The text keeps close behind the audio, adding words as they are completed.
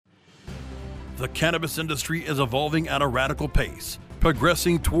The cannabis industry is evolving at a radical pace,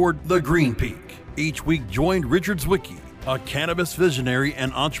 progressing toward the green peak. Each week, join Richard Zwicky, a cannabis visionary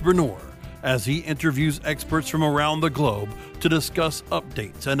and entrepreneur, as he interviews experts from around the globe to discuss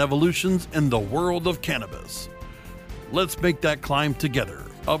updates and evolutions in the world of cannabis. Let's make that climb together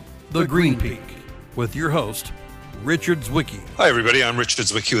up the green peak with your host, Richard Zwicky. Hi, everybody. I'm Richard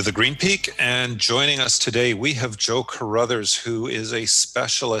Zwicky with the Green Peak, and joining us today, we have Joe Crouthers, who is a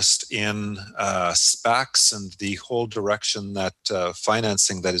specialist in SPACs and the whole direction that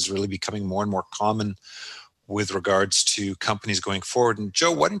financing that is really becoming more and more common with regards to companies going forward. And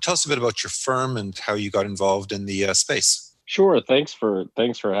Joe, why don't you tell us a bit about your firm and how you got involved in the space? Sure. Thanks for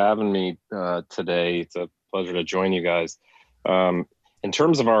having me today. It's a pleasure to join you guys. In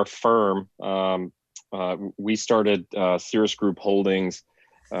terms of our firm, we started Ceres Group Holdings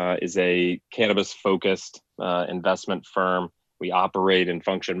is a cannabis-focused investment firm. We operate and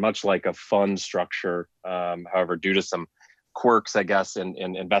function much like a fund structure. However, due to some quirks, I guess, in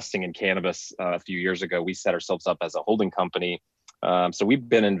investing in cannabis a few years ago, we set ourselves up as a holding company. So we've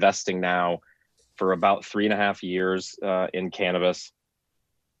been investing now for about 3.5 years in cannabis.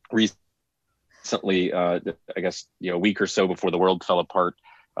 Recently, I guess, a week or so before the world fell apart,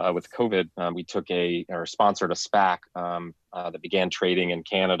 with COVID, we sponsored a SPAC that began trading in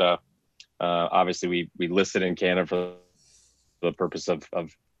Canada. Obviously, we listed in Canada for the purpose of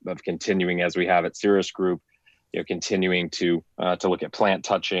continuing as we have at Ceres Group, continuing to look at plant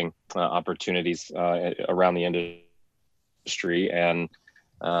touching opportunities around the industry. And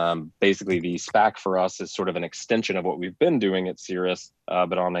basically, the SPAC for us is sort of an extension of what we've been doing at Ceres,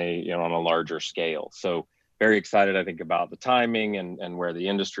 but on a larger scale. So very excited, I think, about the timing and where the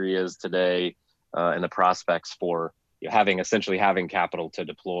industry is today, and the prospects for having capital to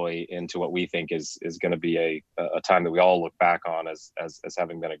deploy into what we think is going to be a time that we all look back on as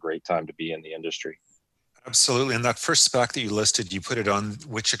having been a great time to be in the industry. Absolutely. And that first SPAC that you listed, you put it on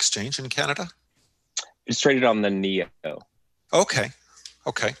which exchange in Canada? It's traded on the NEO. Okay,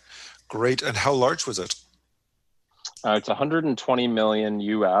 great. And how large was it? It's 120 million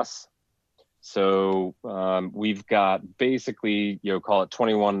US. So we've got basically, call it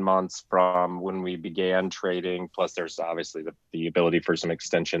 21 months from when we began trading, plus there's obviously the ability for some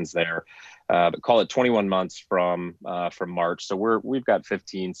extensions there, but call it 21 months from March. So we've got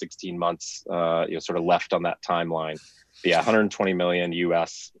 15, 16 months, sort of left on that timeline. But yeah, 120 million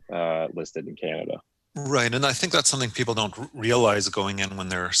US listed in Canada. Right. And I think that's something people don't realize going in when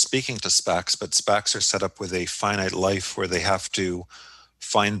they're speaking to SPACs, but SPACs are set up with a finite life where they have to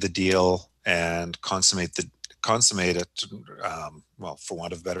find the deal and consummate it, well, for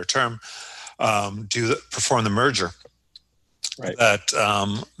want of a better term, perform the merger. Right. That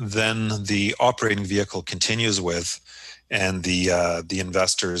then the operating vehicle continues with, and the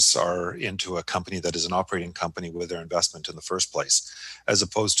investors are into a company that is an operating company with their investment in the first place, as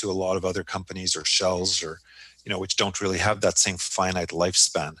opposed to a lot of other companies or shells or, which don't really have that same finite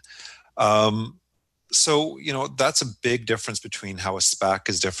lifespan. So, that's a big difference between how a SPAC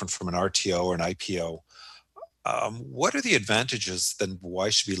is different from an RTO or an IPO. What are the advantages, then why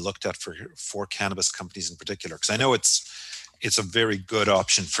should be looked at for cannabis companies in particular? Because I know it's a very good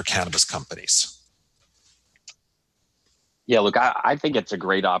option for cannabis companies. Yeah, look, I think it's a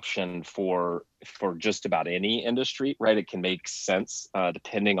great option for just about any industry, right? It can make sense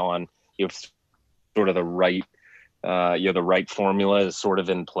depending on sort of the right formula is sort of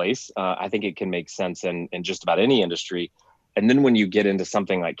in place. I think it can make sense in just about any industry. And then when you get into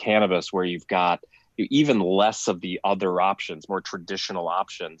something like cannabis, where you've got even less of the other options, more traditional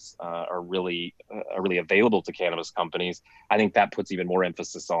options are really available to cannabis companies, I think that puts even more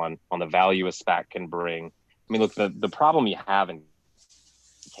emphasis on the value a SPAC can bring. I mean, look, the problem you have in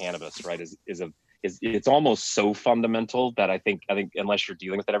cannabis, right, is it's almost so fundamental that I think unless you're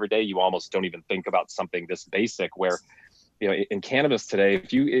dealing with it every day, you almost don't even think about something this basic. Where, in cannabis today,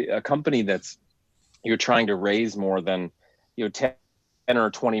 if a company that's you're trying to raise more than 10 or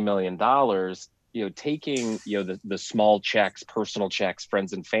 $20 million, taking the small checks, personal checks,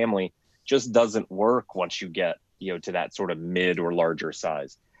 friends and family, just doesn't work once you get to that sort of mid or larger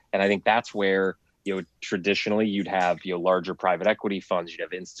size. And I think that's where traditionally you'd have larger private equity funds, you'd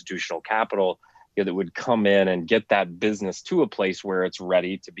have institutional capital that would come in and get that business to a place where it's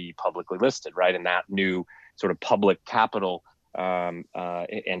ready to be publicly listed, right? And that new sort of public capital and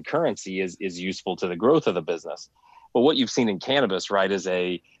currency is useful to the growth of the business. But what you've seen in cannabis, right, is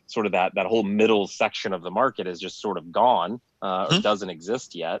a sort of that whole middle section of the market is just sort of gone or doesn't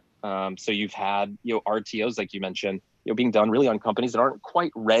exist yet. So you've had RTOs, like you mentioned, being done really on companies that aren't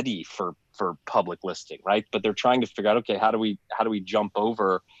quite ready for public listing, right? But they're trying to figure out, okay, how do we jump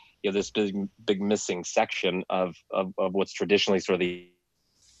over this big missing section of what's traditionally sort of the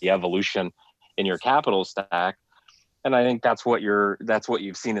evolution in your capital stack. And I think that's what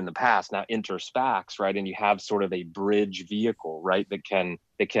you've seen in the past. Now enter SPACs, right? And you have sort of a bridge vehicle, right, that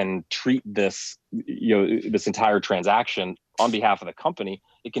can treat this, this entire transaction on behalf of the company.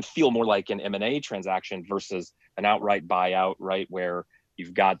 It can feel more like an M&A transaction versus an outright buyout, right, where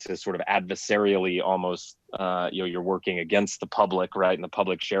you've got to sort of adversarially almost, you're working against the public, right, and the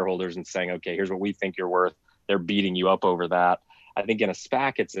public shareholders and saying, okay, here's what we think you're worth. They're beating you up over that. I think in a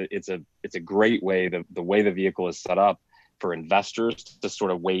SPAC, it's a great way, the way the vehicle is set up for investors to sort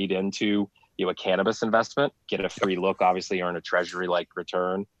of wade into a cannabis investment, get a free look, obviously earn a treasury-like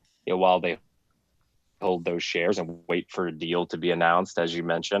return, while they hold those shares and wait for a deal to be announced, as you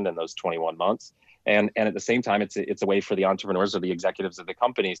mentioned, in those 21 months. And at the same time, it's a way for the entrepreneurs or the executives of the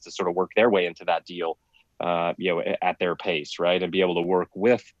companies to sort of work their way into that deal, at their pace, right, and be able to work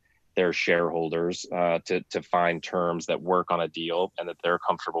with their shareholders to find terms that work on a deal and that they're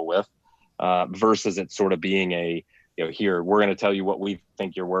comfortable with, versus it sort of being here, we're going to tell you what we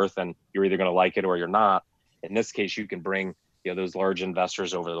think you're worth and you're either going to like it or you're not. In this case, you can bring those large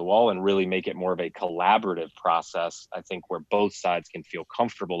investors over the wall and really make it more of a collaborative process, I think, where both sides can feel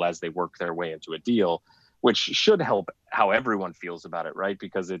comfortable as they work their way into a deal, which should help how everyone feels about it, right?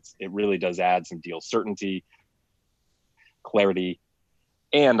 Because it really does add some deal certainty, clarity,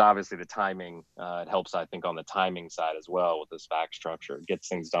 and obviously the timing. It helps, I think, on the timing side as well with the SPAC structure. It gets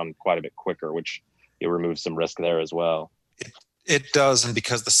things done quite a bit quicker, which it removes some risk there as well. It does, and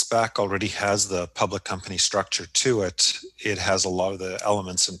because the SPAC already has the public company structure to it, it has a lot of the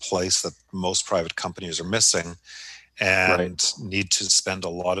elements in place that most private companies are missing and need to spend a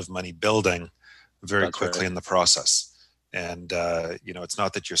lot of money building very quickly in the process. And, it's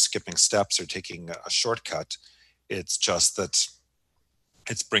not that you're skipping steps or taking a shortcut. It's just that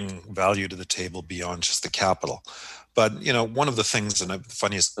it's bringing value to the table beyond just the capital. But, one of the things, and the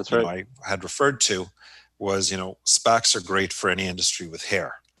funniest I had referred to was, SPACs are great for any industry with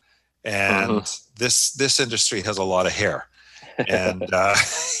hair. And this industry has a lot of hair. And,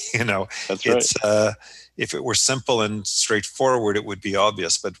 it's, if it were simple and straightforward, it would be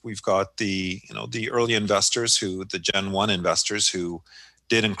obvious. But we've got the early investors the Gen 1 investors who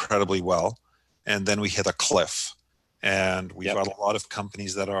did incredibly well. And then we hit a cliff. And we've got a lot of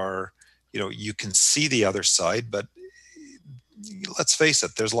companies that are, you can see the other side, but let's face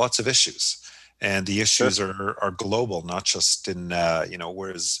it, there's lots of issues. And the issues are global, not just in,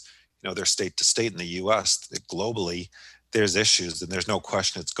 whereas, they're state to state in the US. Globally, there's issues, and there's no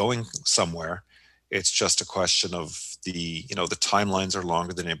question it's going somewhere. It's just a question of the timelines are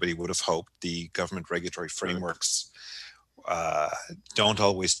longer than anybody would have hoped. The government regulatory frameworks don't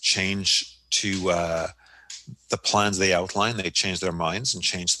always change to the plans they outline. They change their minds and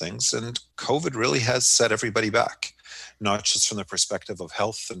change things. And COVID really has set everybody back, not just from the perspective of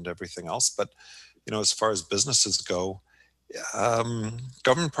health and everything else, but, as far as businesses go,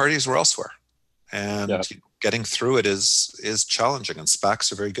 government parties were elsewhere. And getting through it is challenging, and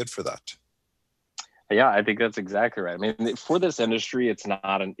SPACs are very good for that. Yeah, I think that's exactly right. I mean, for this industry, it's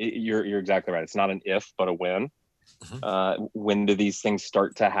not you're exactly right. It's not an if, but a when. When do these things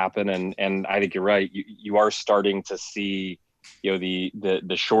start to happen? And I think you're right. You are starting to see,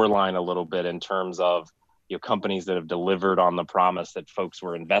 the shoreline a little bit in terms of, companies that have delivered on the promise that folks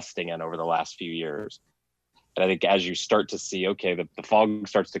were investing in over the last few years. And I think as you start to see, okay, the fog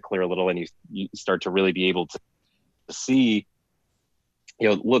starts to clear a little, and you start to really be able to see,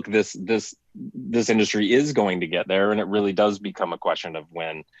 look, this industry is going to get there, and it really does become a question of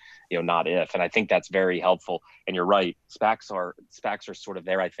when, not if. And I think that's very helpful. And you're right, SPACs are sort of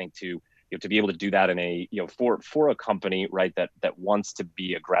there, I think, to be able to do that in a, for a company, right, that wants to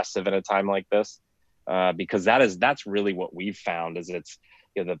be aggressive in a time like this, because that's really what we've found is it's,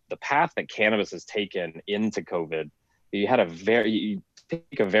 the path that cannabis has taken into COVID. You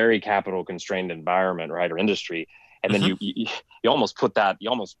take a very capital constrained environment, right, or industry, and then you almost put that, you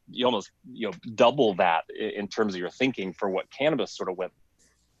almost double that in terms of your thinking for what cannabis sort of went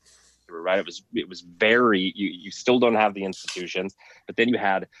through, right? It was very, you still don't have the institutions, but then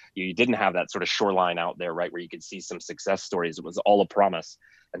you didn't have that sort of shoreline out there, right, where you could see some success stories. It was all a promise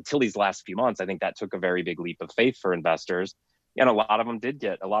until these last few months. I think that took a very big leap of faith for investors, and a lot of them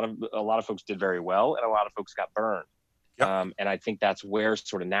a lot of folks did very well, and a lot of folks got burned. And I think that's where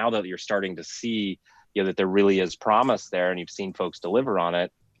sort of now that you're starting to see, that there really is promise there, and you've seen folks deliver on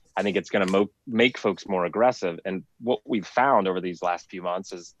it, I think it's going to make folks more aggressive. And what we've found over these last few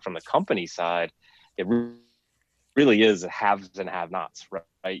months is, from the company side, it really is haves and have-nots, right?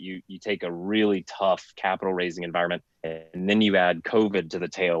 You take a really tough capital raising environment, and then you add COVID to the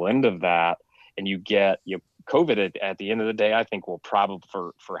tail end of that, and you get COVID at the end of the day, I think will probably,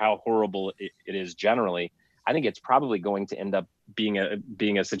 for how horrible it is generally, I think it's probably going to end up being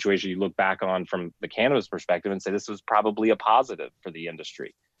a situation you look back on from the cannabis perspective and say this was probably a positive for the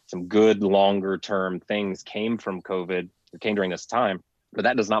industry. Some good longer term things came from COVID, or came during this time, but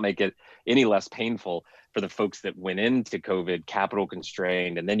that does not make it any less painful for the folks that went into COVID capital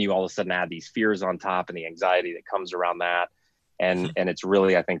constrained, and then you all of a sudden add these fears on top and the anxiety that comes around that, and it's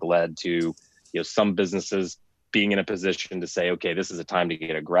really, I think, led to some businesses being in a position to say, okay, this is a time to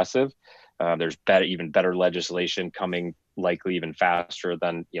get aggressive. There's even better legislation coming, likely even faster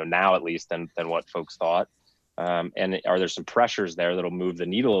than now, at least than what folks thought. And are there some pressures there that'll move the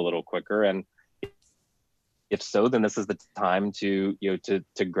needle a little quicker? And if so, then this is the time to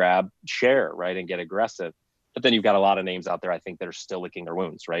grab share, right, and get aggressive. But then you've got a lot of names out there, I think, that are still licking their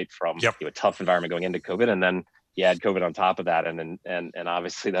wounds, right, from a tough environment going into COVID, and then you add COVID on top of that, and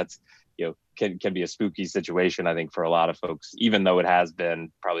obviously that's can be a spooky situation, I think, for a lot of folks, even though it has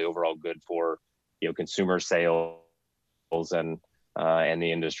been probably overall good for consumer sales and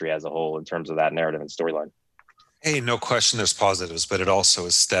the industry as a whole in terms of that narrative and storyline. Hey, no question there's positives, but it also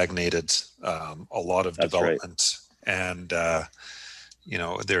has stagnated a lot of development. Right. And,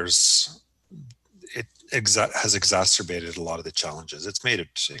 it has exacerbated a lot of the challenges. It's made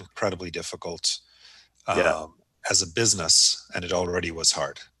it incredibly difficult as a business, and it already was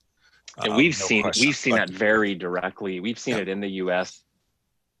hard. And we've seen that very directly. We've seen it in the U.S.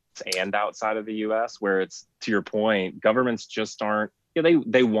 and outside of the U.S., where it's, to your point, governments just aren't.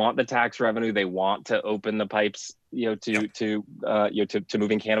 They want the tax revenue. They want to open the pipes, to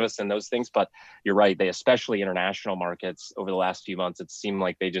moving cannabis and those things. But you're right. They, especially international markets, over the last few months, it seemed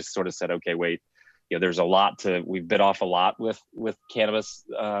like they just sort of said, okay, wait, there's a lot we've bit off a lot with cannabis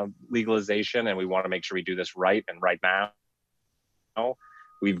legalization, and we want to make sure we do this right. And right now,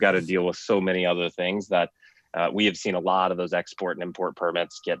 we've got to deal with so many other things that we have seen a lot of those export and import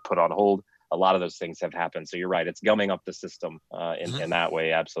permits get put on hold. A lot of those things have happened. So you're right. It's gumming up the system in that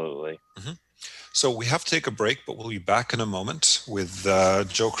way. Absolutely. Mm-hmm. So we have to take a break, but we'll be back in a moment with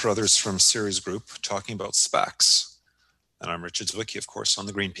Joe Crouthers from Ceres Group talking about SPACs. And I'm Richard Zwicky, of course, on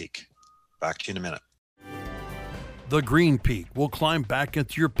the Green Peak. Back to you in a minute. The Green Peak will climb back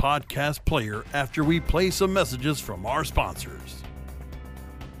into your podcast player after we play some messages from our sponsors.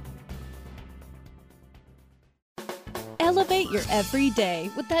 Elevate your everyday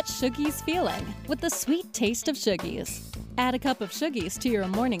with that Shoogies feeling with the sweet taste of Shoogies. Add a cup of Shoogies to your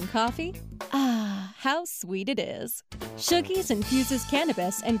morning coffee. Ah, how sweet it is. Shoogies infuses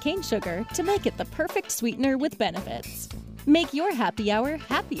cannabis and cane sugar to make it the perfect sweetener with benefits. Make your happy hour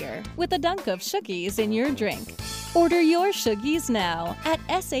happier with a dunk of Shoogies in your drink. Order your Shoogies now at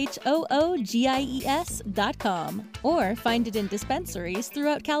shoogies.com or find it in dispensaries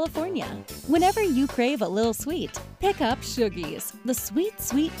throughout California. Whenever you crave a little sweet, pick up Shoogies, the sweet,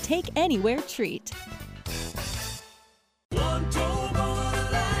 sweet take anywhere treat.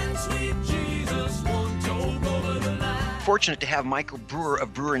 Fortunate to have Michael Brewer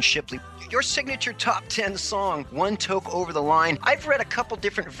of Brewer & Shipley. Your signature top 10 song, One Toke Over the Line. I've read a couple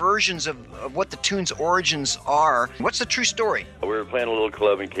different versions of what the tune's origins are. What's the true story? We were playing a little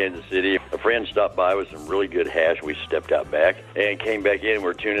club in Kansas City. A friend stopped by with some really good hash. We stepped out back and came back in.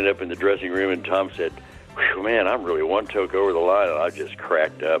 We're tuning up in the dressing room, and Tom said, man, I'm really one toke over the line. And I just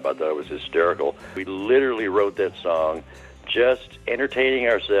cracked up. I thought it was hysterical. We literally wrote that song just entertaining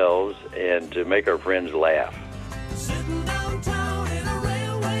ourselves and to make our friends laugh. Sitting downtown in a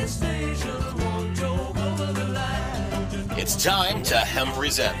railway station, one toke over the line. It's time to Hemp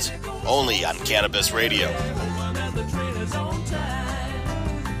Present, only on Cannabis Radio.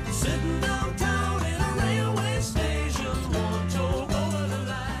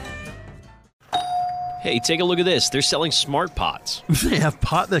 Hey, take a look at this. They're selling smart pots. They have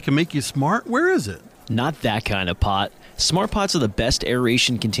pot that can make you smart? Where is it? Not that kind of pot. Smart pots are the best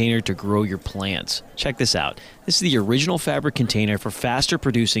aeration container to grow your plants. Check this out. This is the original fabric container for faster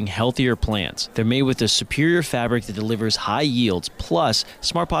producing, healthier plants. They're made with a superior fabric that delivers high yields. Plus,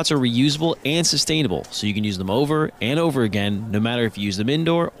 smart pots are reusable and sustainable, so you can use them over and over again, no matter if you use them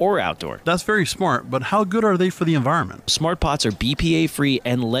indoor or outdoor. That's very smart, but how good are they for the environment? Smart pots are BPA-free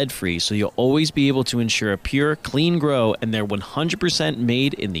and lead-free, so you'll always be able to ensure a pure, clean grow, and they're 100%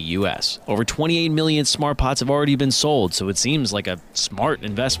 made in the U.S. Over 28 million smart pots have already been sold, so it seems like a smart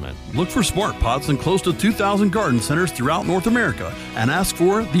investment. Look for smart pots in close to 2,000 garden centers throughout North America and ask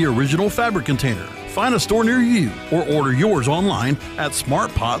for the original fabric container. Find a store near you or order yours online at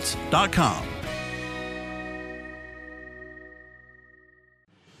smartpots.com.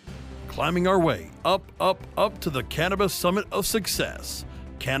 climbing our way up, up, up to the Cannabis Summit of Success.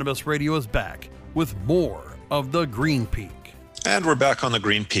 Cannabis Radio is back with more of the Green Peak. And we're back on the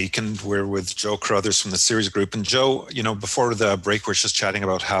Green Peak, and we're with Joe Crouthers from the Ceres Group. And Joe, before the break, we're just chatting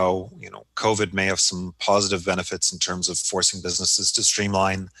about how, COVID may have some positive benefits in terms of forcing businesses to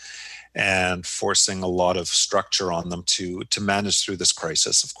streamline and forcing a lot of structure on them to manage through this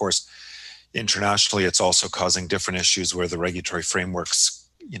crisis. Of course, internationally, it's also causing different issues where the regulatory frameworks,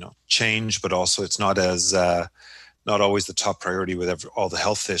 change, but also it's not as not always the top priority with all the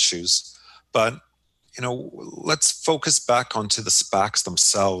health issues. But let's focus back onto the SPACs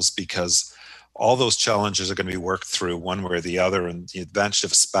themselves, because all those challenges are going to be worked through one way or the other. And the advantage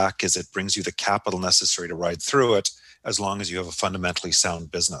of a SPAC is it brings you the capital necessary to ride through it, as long as you have a fundamentally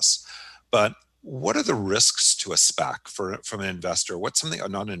sound business. But what are the risks to a SPAC from an investor? What's something,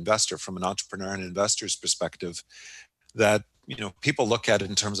 not an investor, from an entrepreneur and investor's perspective, that people look at it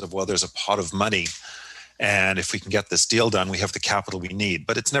in terms of, well, there's a pot of money, and if we can get this deal done, we have the capital we need.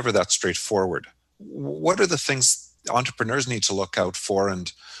 But it's never that straightforward. What are the things entrepreneurs need to look out for,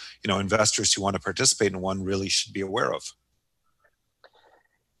 and investors who want to participate in one really should be aware of?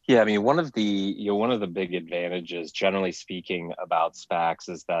 Yeah, I mean, one of the big advantages, generally speaking, about SPACs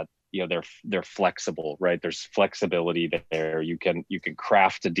is that they're flexible, right? There's flexibility there. You can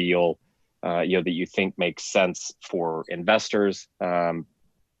craft a deal that you think makes sense for investors.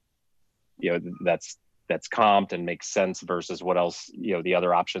 That's comped and makes sense versus what else, the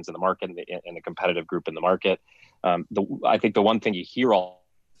other options in the market, in the competitive group in the market. I think the one thing you hear all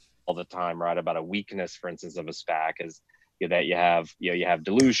the time, right, about a weakness, for instance, of a SPAC is that you have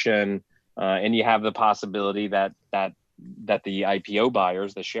dilution, and you have the possibility that the IPO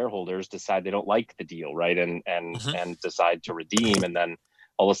buyers, the shareholders, decide they don't like the deal, right, and decide to redeem, and then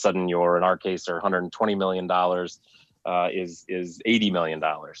all of a sudden in our case, our $120 million is $80 million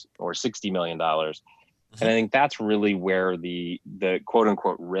or $60 million. And I think that's really where the quote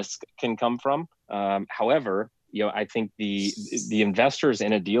unquote risk can come from. However, I think the investors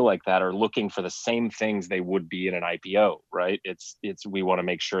in a deal like that are looking for the same things they would be in an IPO, right? It's we want to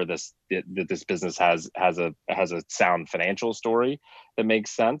make sure that this business has a sound financial story that makes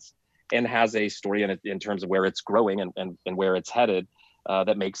sense, and has a story in terms of where it's growing and where it's headed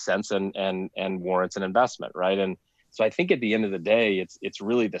that makes sense and warrants an investment, right? And so I think at the end of the day, it's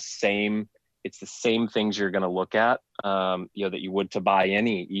really the same. It's the same things you're going to look at, that you would to buy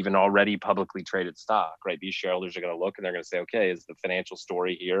any even already publicly traded stock, right? These shareholders are going to look and they're going to say, okay, is the financial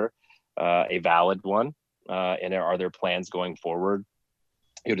story here a valid one? And are there plans going forward?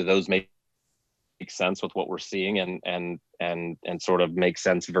 Do those make sense with what we're seeing and sort of make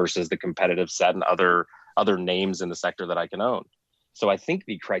sense versus the competitive set and other names in the sector that I can own? So I think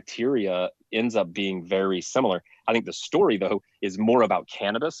the criteria ends up being very similar. I think the story, though, is more about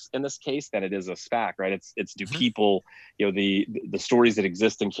cannabis in this case than it is a SPAC, right? It's do people, the stories that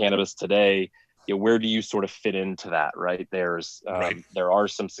exist in cannabis today, where do you sort of fit into that, right? There are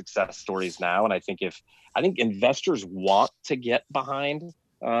some success stories now, and I think investors want to get behind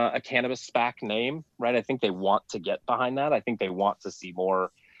a cannabis SPAC name, right? I think they want to get behind that. I think they want to see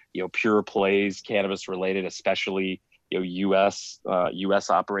more, pure plays cannabis related, especially U.S.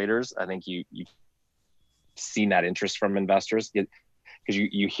 operators. I think you've seen that interest from investors, because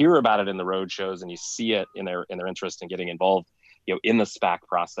you hear about it in the road shows and you see it in their interest in getting involved, in the SPAC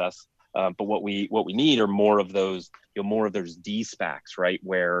process. But what we need are more of those, more of those D-SPACs, right,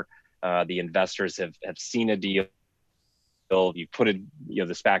 where the investors have seen a deal. You put the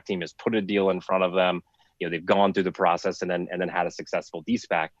SPAC team has put a deal in front of them. They've gone through the process and then had a successful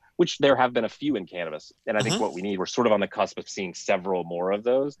D-SPAC, which there have been a few in cannabis. And I think what we need, we're sort of on the cusp of seeing several more of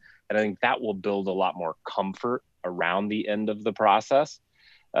those. And I think that will build a lot more comfort around the end of the process,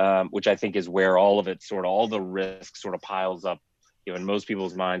 which I think is where all the risk sort of piles up, in most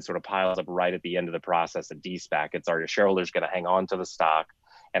people's minds, sort of piles up right at the end of the process of D-SPAC. It's, are your shareholders going to hang on to the stock?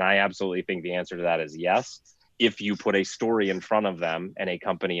 And I absolutely think the answer to that is yes. If you put a story in front of them and a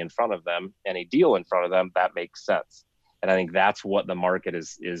company in front of them and a deal in front of them, that makes sense. And I think that's what the market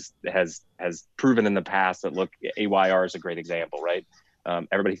has proven in the past. That, look, AYR is a great example, right?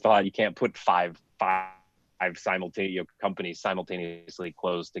 Everybody thought you can't put five simultaneous companies simultaneously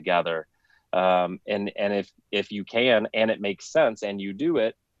closed together, and if you can and it makes sense and you do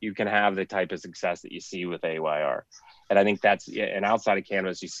it, you can have the type of success that you see with AYR. And I think and outside of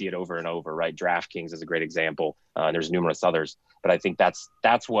cannabis, you see it over and over, right? DraftKings is a great example. And there's numerous others, but I think that's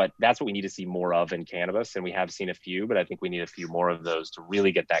what we need to see more of in cannabis. And we have seen a few, but I think we need a few more of those to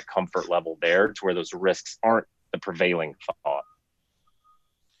really get that comfort level there, to where those risks aren't the prevailing thought.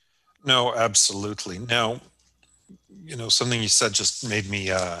 No, absolutely. Now, something you said just made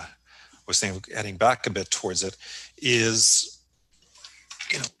me was saying, heading back a bit towards it, is,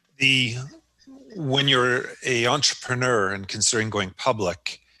 when you're a entrepreneur and considering going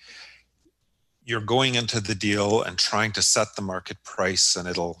public, you're going into the deal and trying to set the market price, and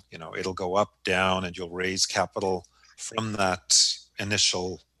it'll go up, down, and you'll raise capital from that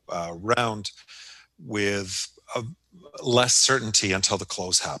initial round with less certainty until the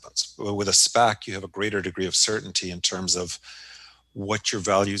close happens. With a SPAC, you have a greater degree of certainty in terms of what your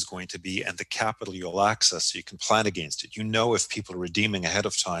value is going to be and the capital you'll access, so you can plan against it. If people are redeeming ahead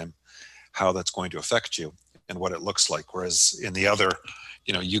of time, how that's going to affect you and what it looks like. Whereas in the other,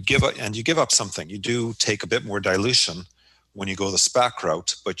 you give up something. You do take a bit more dilution when you go the SPAC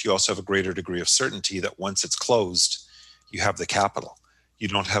route, but you also have a greater degree of certainty that once it's closed, you have the capital. You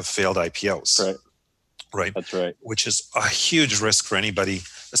don't have failed IPOs. Right. That's right. Which is a huge risk for anybody,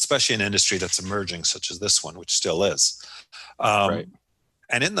 especially in an industry that's emerging, such as this one, which still is. And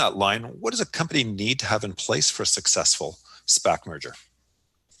in that line, what does a company need to have in place for a successful SPAC merger?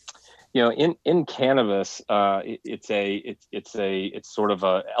 In cannabis, it's sort of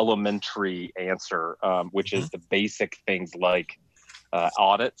a elementary answer, which is the basic things like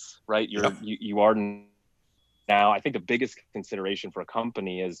audits, right? You are now, I think the biggest consideration for a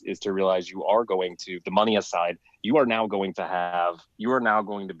company is to realize you are going to, the money aside, you are now going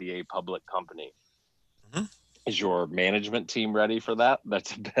to be a public company. Mm-hmm. Is your management team ready for that?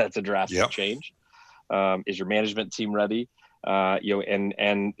 That's a drastic change. Is your management team ready? Are you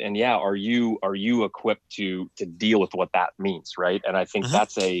equipped to deal with what that means, right? And I think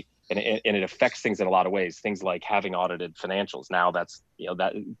that's and it affects things in a lot of ways. Things like having audited financials. Now that's,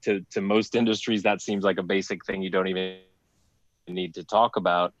 that to most industries, that seems like a basic thing you don't even need to talk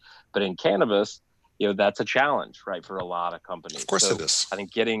about. But in cannabis, that's a challenge, right, for a lot of companies. Of course it is. I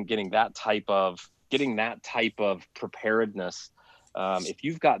think getting that type of preparedness, if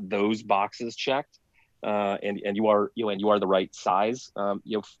you've got those boxes checked, and you are the right size, for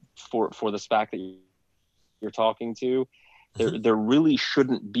the SPAC that you're talking to, there really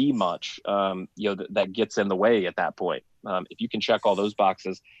shouldn't be much, that gets in the way at that point. If you can check all those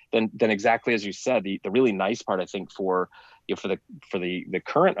boxes, then exactly as you said, the really nice part, I think, for the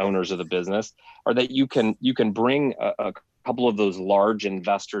current owners of the business, are that you can bring a couple of those large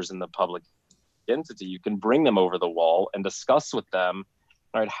investors in the public entity. You can bring them over the wall and discuss with them,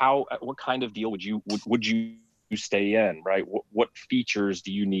 right? What kind of deal would you stay in, right? What features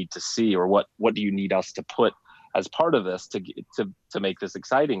do you need to see, or what do you need us to put as part of this to make this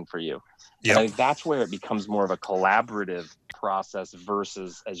exciting for you? Yep. And I think that's where it becomes more of a collaborative process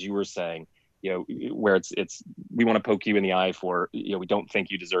versus, as you were saying, where it's we want to poke you in the eye for, we don't think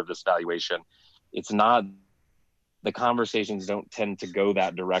you deserve this valuation. It's not. The conversations don't tend to go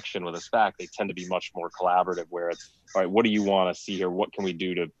that direction with a SPAC. They tend to be much more collaborative, where it's, all right, what do you want to see here? What can we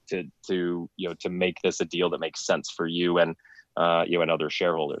do to make this a deal that makes sense for you and and other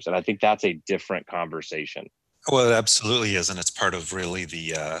shareholders? And I think that's a different conversation. Well, it absolutely is, and it's part of really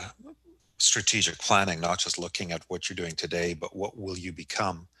the strategic planning, not just looking at what you're doing today, but what will you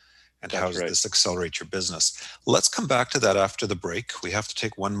become, and how does this accelerate your business? Let's come back to that after the break. We have to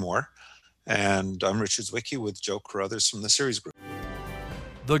take one more. And I'm Richard Zwicky with Joe Crouthers from the Ceres Group.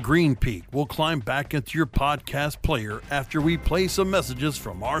 The Green Peak will climb back into your podcast player after we play some messages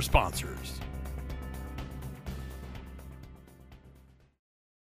from our sponsors.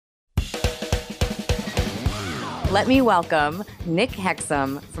 Let me welcome Nick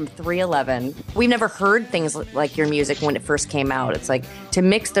Hexum from 311. We've never heard things like your music when it first came out. It's like to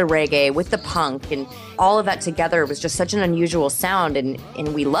mix the reggae with the punk and all of that together was just such an unusual sound, and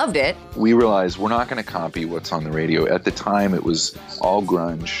we loved it. We realized we're not going to copy what's on the radio. At the time, it was all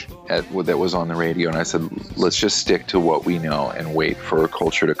grunge that was on the radio, and I said, let's just stick to what we know and wait for a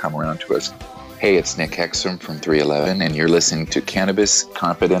culture to come around to us. Hey, it's Nick Hexum from 311, and you're listening to Cannabis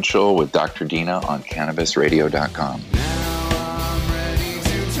Confidential with Dr. Dina on CannabisRadio.com.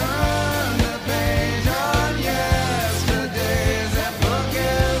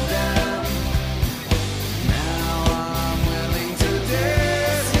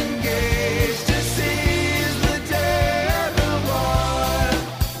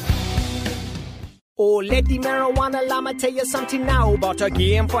 Oh, lady marijuana llama, tell you something now about a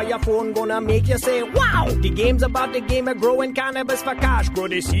game for your phone, gonna make you say, wow! The game's about the game of growing cannabis for cash. Grow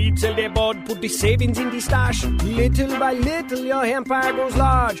the seed, sell the bud, put the savings in the stash. Little by little, your empire grows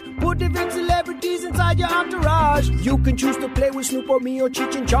large. Put the big celebrities inside your entourage. You can choose to play with Snoop or me or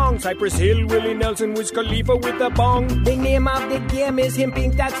Cheech and Chong, Cypress Hill, Willie Nelson, Wiz Khalifa with a bong. The name of the game is Him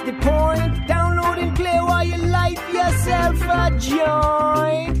Pink, that's the point. Download and play while you light yourself a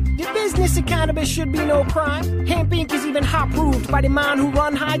joint. The business of cannabis should be no crime. Hemp Inc. is even hot-proofed by the man who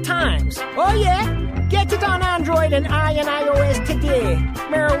run High Times. Oh yeah? Get it on Android and iOS today.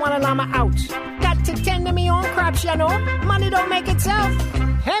 Marijuana Llama out. Got to tend to me own crops, you know. Money don't make itself.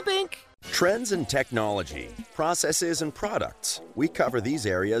 Hemp Inc. Trends in technology, processes, and products. We cover these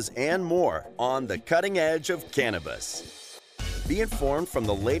areas and more on The Cutting Edge of Cannabis. Be informed from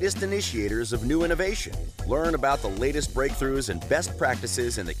the latest initiators of new innovation. Learn about the latest breakthroughs and best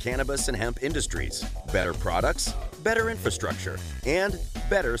practices in the cannabis and hemp industries. Better products, better infrastructure, and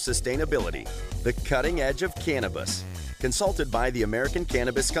better sustainability. The Cutting Edge of Cannabis. Consulted by the American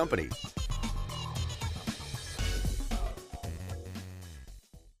Cannabis Company.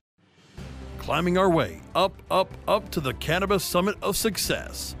 Climbing our way up, up, up to the Cannabis Summit of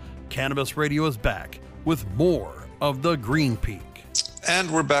Success. Cannabis Radio is back with more of the Green Peak.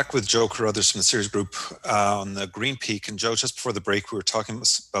 And we're back with Joe Crouthers from the Ceres Group on the Green Peak. And Joe, just before the break, we were talking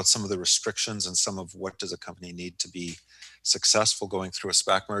about some of the restrictions and some of what does a company need to be successful going through a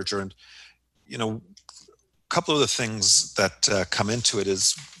SPAC merger. And, you know, a couple of the things that come into it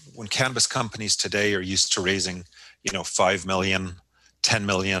is when cannabis companies today are used to raising, you know, 5 million, 10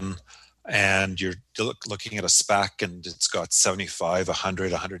 million, and you're looking at a SPAC and it's got 75,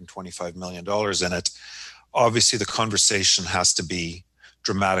 100, 125 million dollars in it. Obviously, the conversation has to be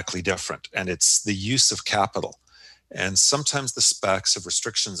dramatically different, and it's the use of capital. And sometimes the SPACs have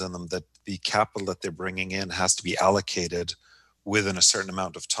restrictions in them that the capital that they're bringing in has to be allocated within a certain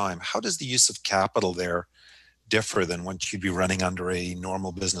amount of time. How does the use of capital there differ than what you'd be running under a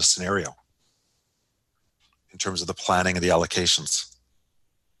normal business scenario in terms of the planning and the allocations?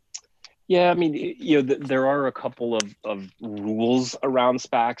 Yeah, I mean, you know, there are a couple of rules around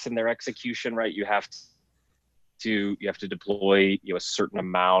SPACs and their execution, right? You have to deploy, you know, a certain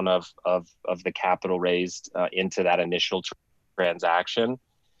amount of the capital raised into that initial transaction.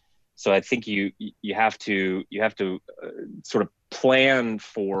 So I think you have to sort of plan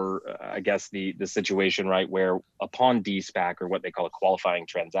for I guess the situation, right, where upon de-SPAC, or what they call a qualifying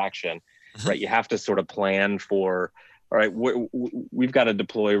transaction, right, you have to sort of plan for, all right, we've got to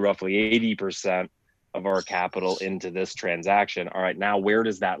deploy roughly 80% of our capital into this transaction. All right, now where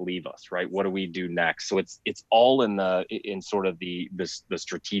does that leave us, right? What do we do next? So it's all in sort of the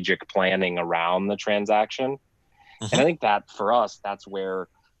strategic planning around the transaction. And I think that for us, that's where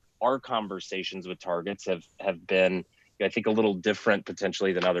our conversations with targets have been, I think, a little different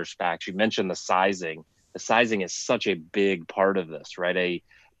potentially than other SPACs. You mentioned the sizing. The sizing is such a big part of this, right? A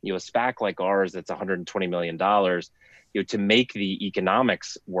SPAC like ours that's $120 million, to make the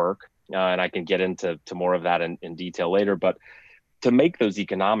economics work, and I can get into more of that in detail later, but to make those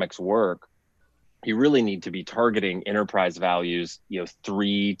economics work, you really need to be targeting enterprise values,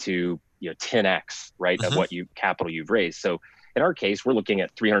 3 to 10x, right, of what capital you've raised. So in our case, we're looking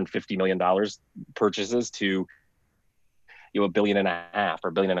at $350 million purchases to $1.5 billion or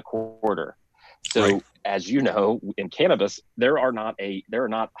 $1.25 billion. So right. As you know, in cannabis, there are not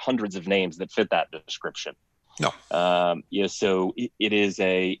hundreds of names that fit that description. No. So it is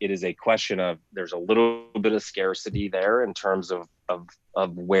a question of, there's a little bit of scarcity there in terms of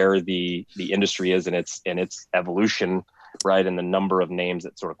where the industry is in its evolution, right, and the number of names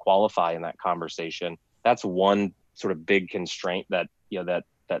that sort of qualify in that conversation. That's one sort of big constraint that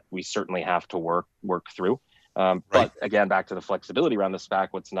we certainly have to work through. Right. But again, back to the flexibility around the SPAC,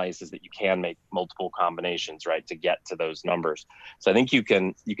 what's nice is that you can make multiple combinations, right, to get to those numbers. So I think you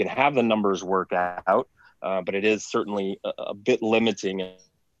can have the numbers work out. But it is certainly a bit limiting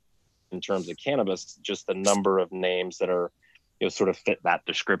in terms of cannabis, just the number of names that are, sort of fit that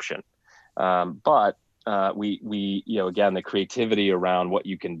description. But we again, the creativity around what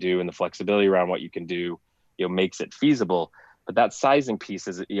you can do and the flexibility around what you can do, makes it feasible. But that sizing piece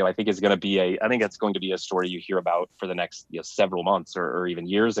is, I think it's going to be a story you hear about for the next several months or even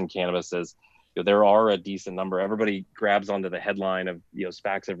years in cannabis. Is there are a decent number. Everybody grabs onto the headline of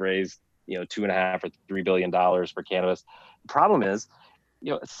SPACs have raised $2.5 or $3 billion for cannabis. The problem is,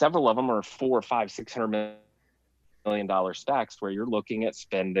 several of them are $400, $500, $600 million SPACs where you're looking at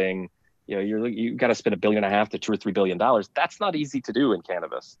spending, you've got to spend $1.5 billion to $2 or $3 billion. That's not easy to do in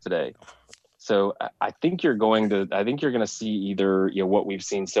cannabis today. So I think you're going to see either, what we've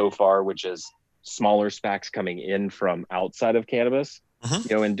seen so far, which is smaller SPACs coming in from outside of cannabis,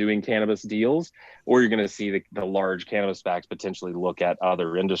 and doing cannabis deals, or you're going to see the large cannabis SPACs potentially look at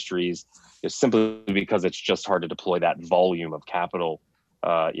other industries, simply because it's just hard to deploy that volume of capital,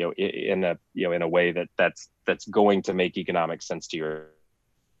 in a way that's going to make economic sense to your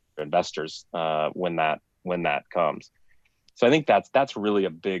investors when that comes. So I think that's really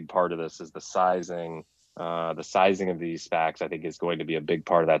a big part of this, is the sizing The sizing of these SPACs, I think, is going to be a big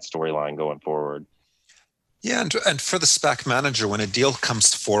part of that storyline going forward. Yeah, and for the SPAC manager, when a deal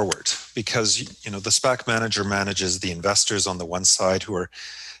comes forward, because the SPAC manager manages the investors on the one side who are,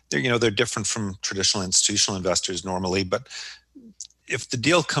 they're different from traditional institutional investors normally, but if the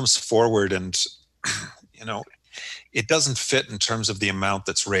deal comes forward and it doesn't fit in terms of the amount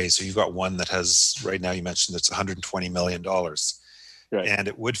that's raised, so you've got one that has right now, you mentioned it's $120 million. Right. And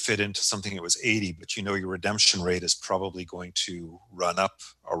it would fit into something that was 80, but your redemption rate is probably going to run up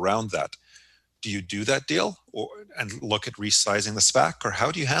around that. Do you do that deal and look at resizing the SPAC, or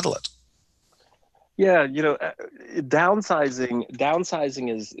how do you handle it? Yeah, downsizing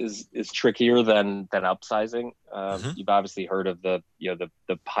is trickier than upsizing. You've obviously heard of the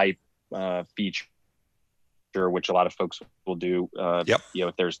PIPE feature, which a lot of folks will do.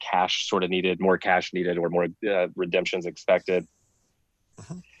 If there's cash sort of needed, more cash needed, or more redemptions expected,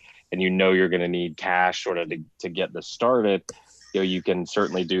 and you're going to need cash sort of to get this started, you can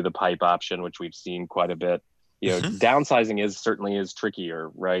certainly do the PIPE option, which we've seen quite a bit. Downsizing is trickier,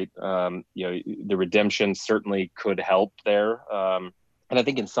 right? The redemption certainly could help there. And I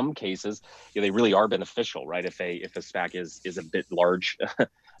think in some cases, they really are beneficial, right? If a SPAC is a bit large,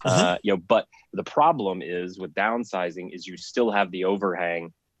 but the problem is with downsizing is you still have the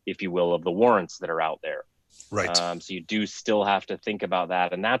overhang, if you will, of the warrants that are out there. Right. So you do still have to think about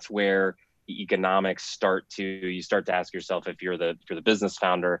that, and that's where the economics start to ask yourself, if you're the business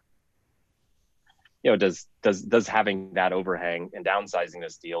founder, does having that overhang and downsizing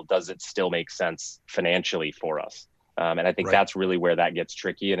this deal, does it still make sense financially for us? And I think that's really where that gets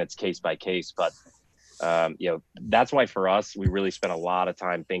tricky, and it's case by case. But that's why for us, we really spent a lot of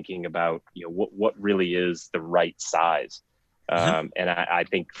time thinking about what really is the right size. And I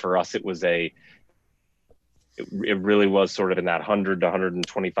think for us, it really was sort of in that 100 to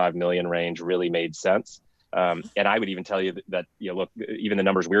 125 million range really made sense. And I would even tell you that look, even the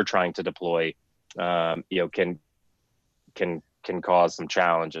numbers we're trying to deploy, can cause some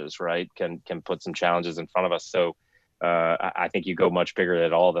challenges, right? Can put some challenges in front of us. So I think you go much bigger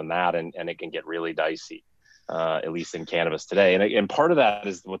at all than that, and it can get really dicey, at least in cannabis today. And part of that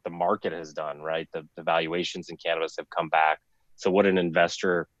is what the market has done, right? The valuations in cannabis have come back. So what an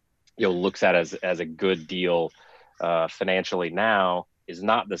investor looks at as a good deal financially now is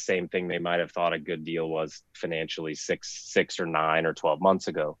not the same thing they might have thought a good deal was financially six or 9 or 12 months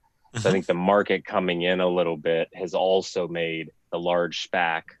ago. So I think the market coming in a little bit has also made the large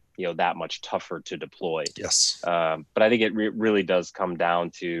SPAC, that much tougher to deploy. Yes. But I think it really does come down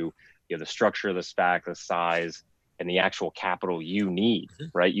to the structure of the SPAC, the size, and the actual capital you need,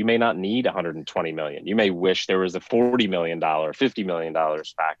 right? You may not need 120 million. You may wish there was a $40 million, $50 million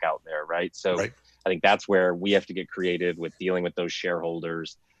SPAC out there, right? So I think that's where we have to get creative with dealing with those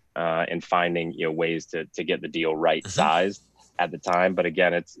shareholders and finding ways to get the deal right sized at the time. But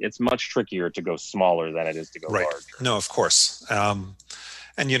again, it's much trickier to go smaller than it is to go larger. No, of course.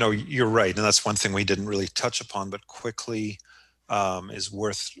 And you're right, and that's one thing we didn't really touch upon, but quickly is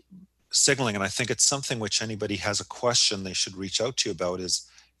worth signaling, and I think it's something which anybody has a question they should reach out to you about is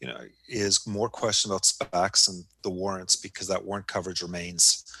more question about SPACs and the warrants, because that warrant coverage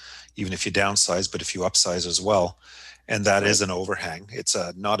remains even if you downsize, but if you upsize as well, and that is an overhang. It's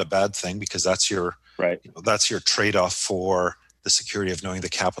not a bad thing, because that's your that's your trade-off for the security of knowing the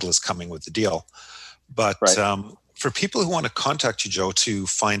capital is coming with the deal. But for people who want to contact you, Joe, to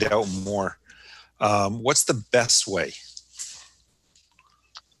find out more, what's the best way?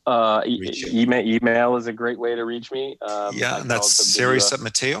 Email is a great way to reach me. And that's Ceres at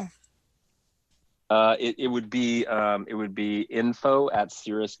Mateo. It would be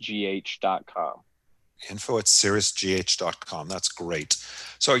info@ceresgh.com. info@ceresgh.com. That's great.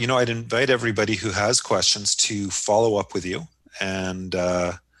 So, I'd invite everybody who has questions to follow up with you. And,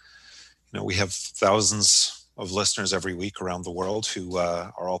 we have thousands of listeners every week around the world who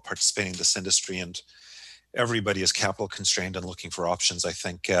are all participating in this industry, and everybody is capital constrained and looking for options. I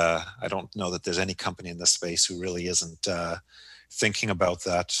think I don't know that there's any company in this space who really isn't thinking about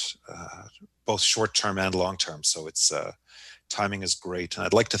that, both short term and long term. So it's timing is great, and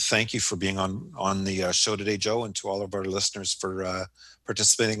I'd like to thank you for being on the show today, Joe, and to all of our listeners for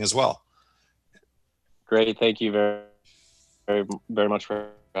participating as well. Great, thank you very, very, very much for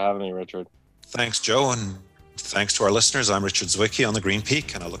having me, Richard. Thanks, Joe, and thanks to our listeners. I'm Richard Zwicky on the Green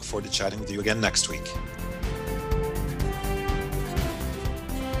Peak, and I look forward to chatting with you again next week.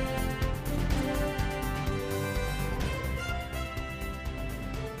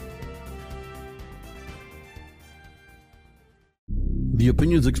 The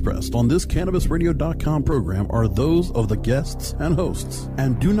opinions expressed on this CannabisRadio.com program are those of the guests and hosts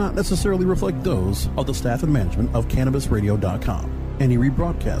and do not necessarily reflect those of the staff and management of CannabisRadio.com. Any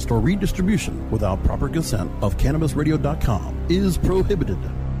rebroadcast or redistribution without proper consent of CannabisRadio.com is prohibited.